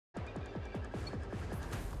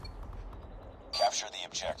Capture the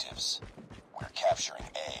objectives. We're capturing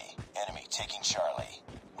A. Enemy taking Charlie.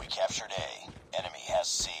 We captured A. Enemy has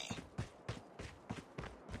C.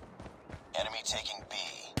 Enemy taking B.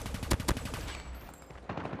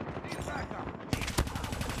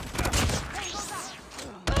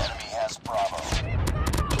 Enemy has Bravo. Be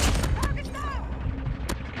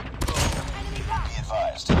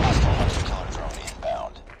advised, hostile hunter-killer drone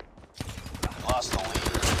inbound. We lost the lead.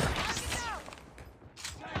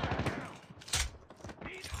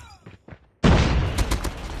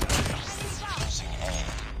 Losing A.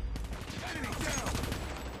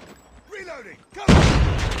 Reloading!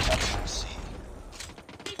 Capturing C.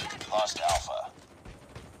 Lost Alpha.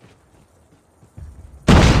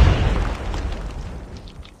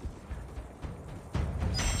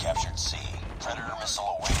 Captured C. Predator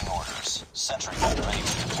missile awaiting orders. Sentry gun ready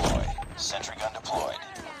to deploy. Sentry gun deployed.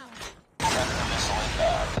 Predator missile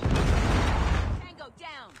inbound. Tango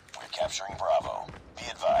down. We're capturing Bravo. Be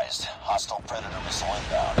advised, hostile Predator missile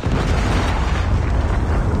inbound.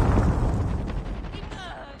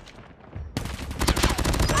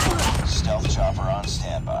 Stealth chopper on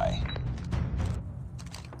standby.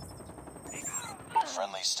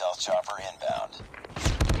 Friendly stealth chopper inbound.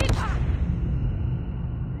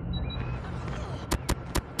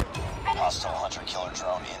 Hostile hunter-killer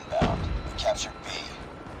drone inbound. We captured B.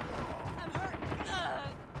 I'm hurt.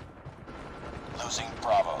 Losing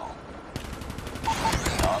Bravo.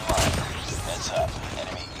 UAV online. Heads up.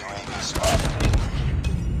 Enemy UAV spotted.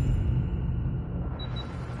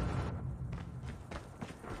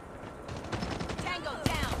 Tango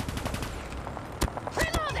down.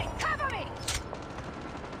 Reloading. Cover me.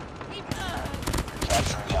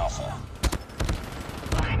 Capturing Alpha.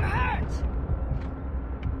 I'm hurt.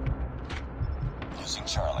 Losing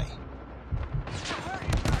Charlie.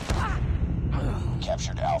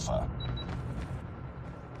 Captured Alpha.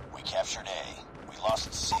 We captured A. We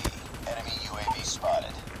lost C. Enemy UAV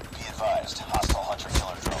spotted. Be advised, hostile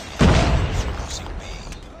hunter-killer drone inbound. Losing B.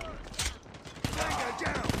 Tango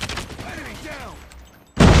down! Enemy down!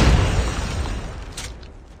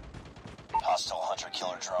 Hostile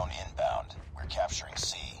hunter-killer drone inbound. We're capturing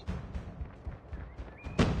C.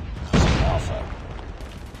 Losing Alpha.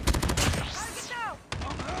 Target down.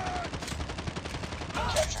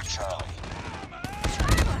 Captured Charlie.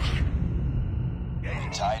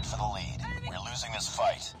 Tied for the lead. We're losing this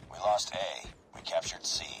fight. We lost A. We captured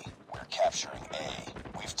C. We're capturing A.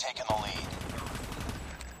 We've taken the lead.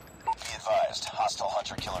 Be advised, hostile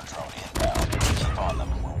hunter-killer drone inbound. Keep on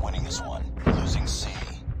them. We're winning this one. Losing C.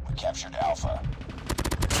 We captured Alpha.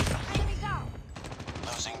 Enemy down.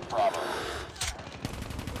 Losing Bravo.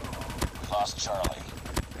 We lost Charlie.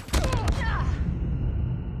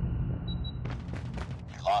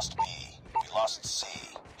 We lost B. We lost C.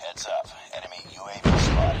 Heads up. Enemy UAV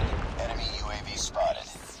spotted. Enemy UAV spotted.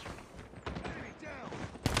 Enemy down!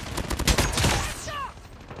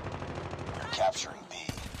 We're capturing B.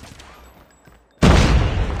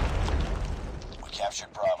 We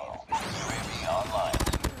captured Bravo. UAV online.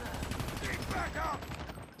 Get back up!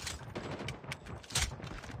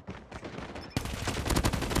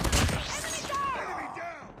 Enemy down. Enemy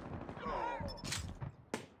down!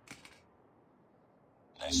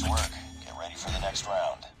 Nice work. Get ready for the next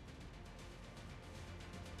round.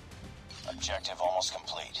 Objective almost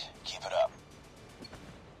complete. Keep it up.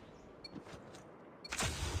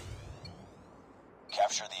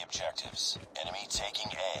 Capture the objectives. Enemy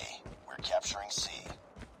taking A. We're capturing C.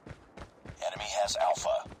 Enemy has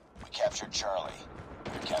Alpha. We captured Charlie.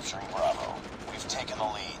 We're capturing Bravo. We've taken the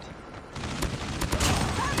lead.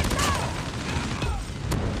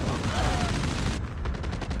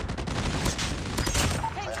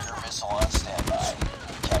 Predator missile on standby.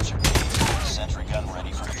 Captured B. Sentry gun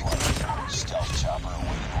ready for deployment. Stealth chopper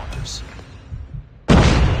awaiting orders.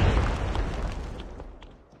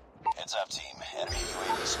 Heads up, team. Enemy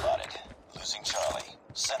UAV spotted. Losing Charlie.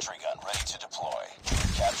 Sentry gun ready to deploy.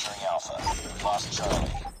 Capturing Alpha. We lost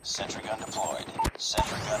Charlie. Sentry gun deployed.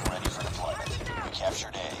 Sentry gun ready for deployment. We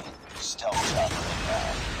captured A. Stealth chopper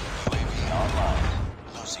inbound. UAV online.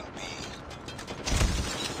 Losing B.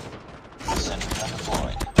 Sentry gun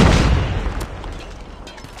deployed.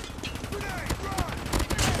 Grenade, run!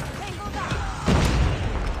 Tango down.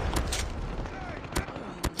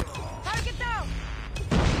 Target down.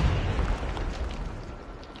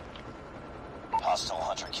 Hostile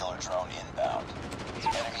hunter-killer drone inbound.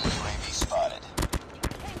 Enemy UAV spotted.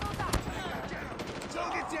 Tango down.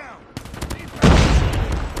 Target down!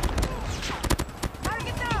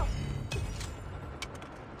 Target down.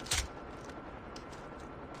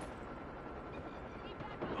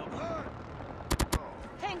 I'm hurt!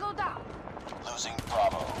 Tango down. Losing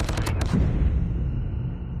Bravo.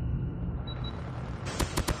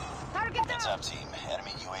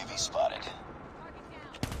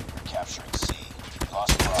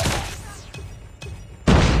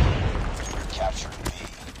 capturing B.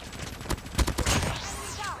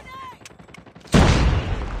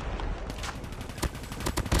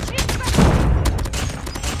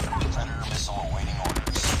 Predator missile awaiting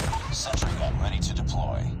orders. Sentry gun ready to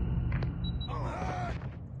deploy.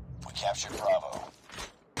 We captured Bravo.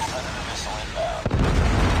 Predator missile inbound.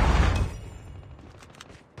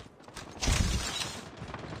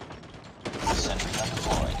 Sentry gun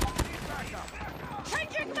deployed.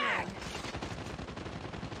 Changing mag!